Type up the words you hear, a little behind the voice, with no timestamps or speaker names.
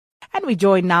And we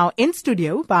join now in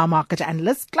studio by our market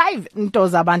analyst, Clive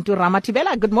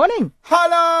Ramathibela. Good morning.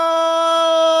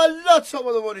 Hello! Lots of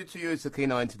the morning to you,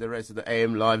 Sakina, and to the rest of the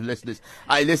AM Live listeners.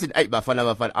 I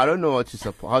don't know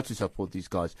how to support these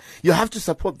guys. You have to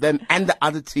support them and the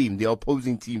other team, the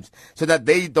opposing teams, so that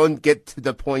they don't get to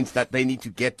the points that they need to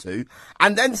get to,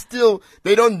 and then still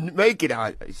they don't make it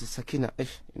out. It's just Sakina, you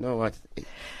know what?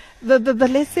 The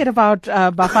less said about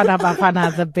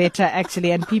Bafana, the better,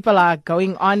 actually. And people are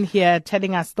going on here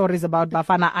telling us stories about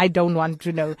Bafana I don't want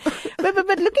to know.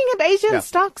 But looking at Asian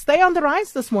stocks, they're on the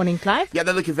rise this morning, Clive. Yeah,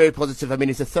 they're looking very positive. I mean,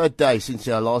 it's the third day since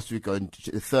last week. On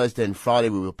Thursday and Friday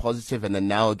we were positive, and then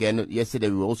now again yesterday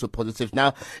we were also positive.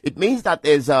 Now it means that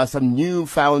there's some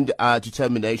newfound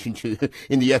determination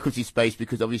in the equity space,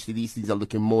 because obviously these things are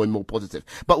looking more and more positive.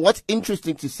 But what's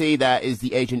interesting to see there is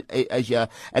the Asia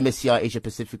MSCI Asia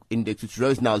Pacific Index, which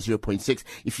rose now 0.6.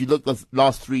 If you look at the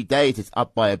last 3 days, it's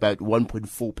up by about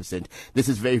 1.4%. This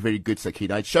is very, very good,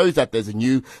 Sakina. It shows that there's a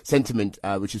new sentiment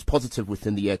which is positive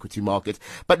within the equity market.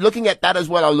 But looking at that as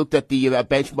well, I looked at the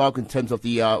benchmark in terms of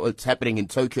the what's happening in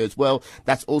Tokyo as well.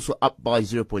 That's also up by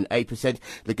 0.8%.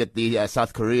 Look at the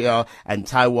South Korea and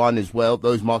Taiwan as well.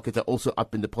 Those markets are also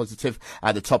up in the positive.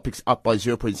 The topic's up by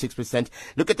 0.6%.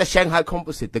 Look at the Shanghai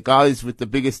Composite, the guys with the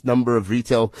biggest number of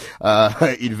retail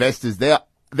investors there.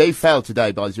 They fell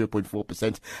today by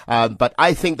 0.4%. But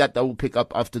I think that will pick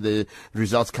up after the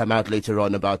results come out later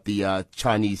on about the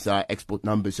Chinese export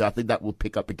numbers. So I think that will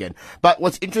pick up again. But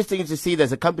what's interesting is to see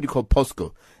there's a company called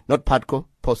POSCO, not PADCO,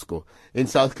 POSCO, in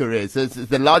South Korea. So it's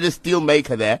the largest steel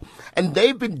maker there. And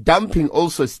they've been dumping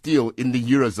also steel in the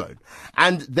Eurozone.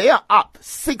 And they are up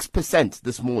 6%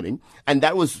 this morning. And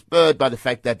that was spurred by the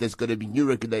fact that there's going to be new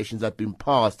regulations that have been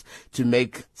passed to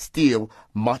make steel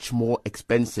much more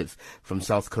expensive from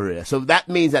South Korea. So that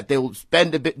means that they will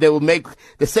spend a bit, they will make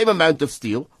the same amount of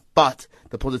steel, but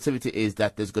the positivity is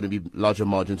that there's going to be larger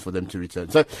margins for them to return.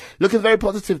 So looking very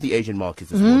positive, the Asian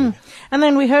markets this morning. And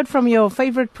then we heard from your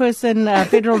favorite person,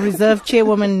 Federal Reserve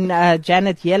Chairwoman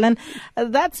Janet Yellen.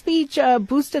 That speech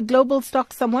boosted global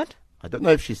stocks somewhat? I don't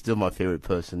know if she's still my favorite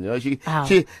person. You know, she,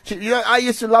 you know, I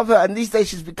used to love her, and these days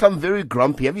she's become very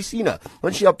grumpy. Have you seen her?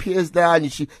 When she appears there,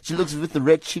 and she looks with the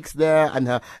red cheeks there, and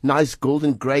her nice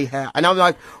golden grey hair, and I'm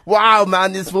like, wow,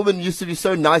 man, this woman used to be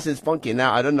so nice and spunky.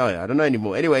 Now I don't know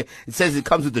anymore. Anyway, it says it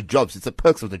comes with the jobs. It's the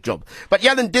perks of the job. But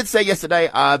Yellen did say yesterday,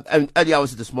 and early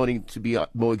hours of this morning, to be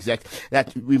more exact,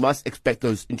 that we must expect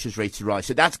those interest rates to rise.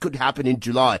 So that could happen in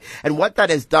July. And what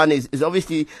that has done is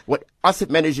obviously what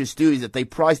asset managers do is that they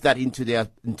price that into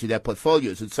their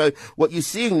portfolios. And so what you're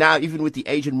seeing now, even with the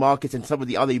Asian markets and some of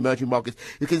the other emerging markets,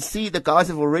 you can see the guys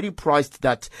have already priced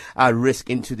that risk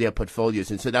into their portfolios.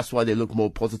 And so that's why they look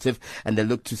more positive, and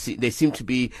they seem to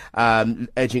be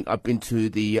edging up into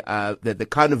the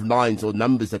kind of lines or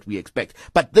numbers that we expect.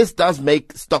 But this does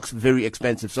make stocks very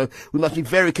expensive. So we must be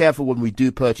very careful when we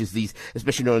do purchase these,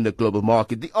 especially on the global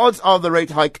market. The odds are the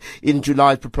rate hike in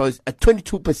July is proposed at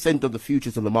 22% of the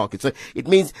futures on the market. So it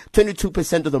means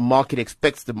 22% of the market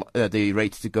expects the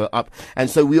rates to go up, and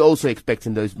so we're also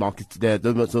expecting those markets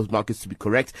to be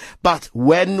correct. But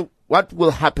what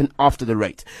will happen after the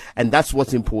rate? And that's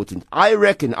what's important. I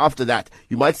reckon after that,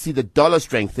 you might see the dollar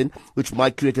strengthen, which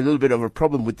might create a little bit of a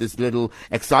problem with this little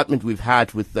excitement we've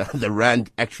had with the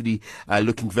rand actually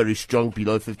looking very strong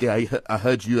below 50. I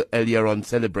heard you earlier on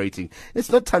celebrating. It's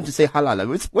not time to say halala.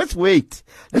 Let's wait.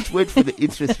 Let's wait for the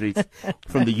interest rates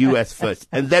from the US first,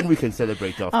 and then we can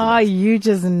celebrate after that. You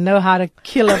just know how to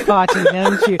kill a party,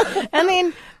 don't you? And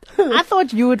then I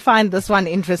thought you would find this one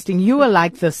interesting. You will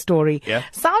like this story. Yeah.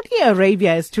 Saudi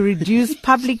Arabia is to reduce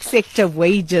public sector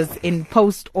wages in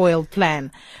post-oil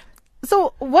plan.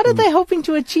 So what are they hoping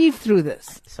to achieve through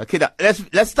this? Okay, now,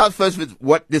 let's start first with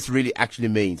what this really actually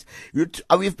means.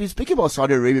 We've been speaking about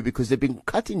Saudi Arabia because they've been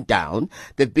cutting down,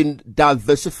 they've been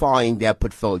diversifying their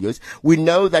portfolios. We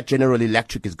know that General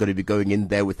Electric is going to be going in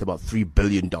there with about $3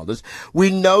 billion.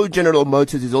 We know General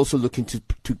Motors is also looking to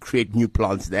create new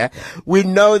plants there. We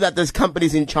know that there's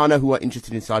companies in China who are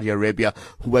interested in Saudi Arabia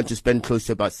who want to spend close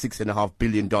to about $6.5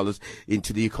 billion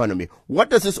into the economy. What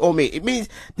does this all mean? It means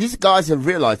these guys have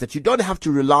realized that you don't have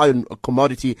to rely on a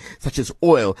commodity such as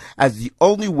oil as the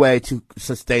only way to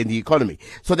sustain the economy.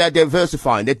 So they're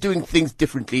diversifying. They're doing things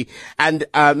differently. And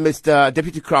Mr.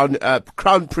 Deputy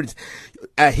Crown Prince,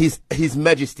 His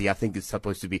Majesty, I think it's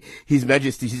supposed to be, His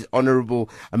Majesty, His Honorable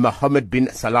Mohammed bin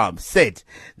Salam, said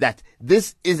that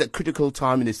this is a critical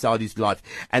time in the Saudis' life,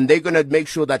 and they're going to make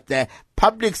sure that their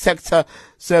public sector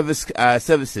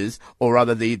services, or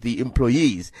rather the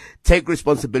employees, take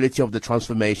responsibility of the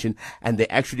transformation and they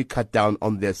actually cut down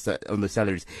on their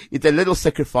salaries. It's a little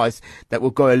sacrifice that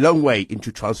will go a long way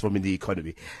into transforming the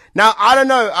economy. Now, I don't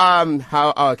know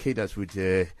how our cadres would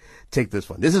take this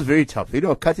one. This is very tough.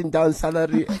 Cutting down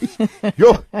salary.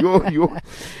 Yo.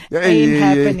 Ain't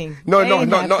happening. No,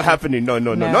 not happening. No.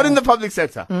 Not in the public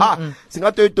sector.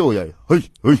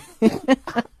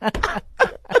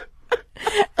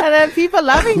 And people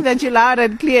loving that you're loud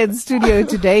and clear in studio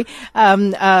today.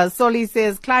 Soli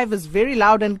says, Clive is very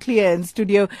loud and clear in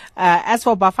studio. As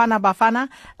for Bafana,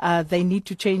 they need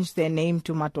to change their name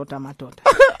to Matota.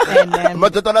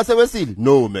 Matota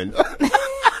no, man.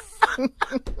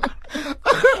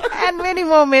 And many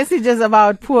more messages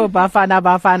about poor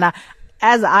Bafana.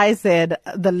 As I said,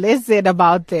 the less said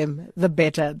about them, the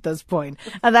better at this point.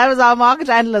 And that was our market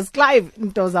analyst, Clive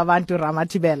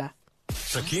Ramathibela.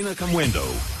 Sakina Kamwendo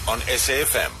on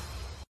SAfm.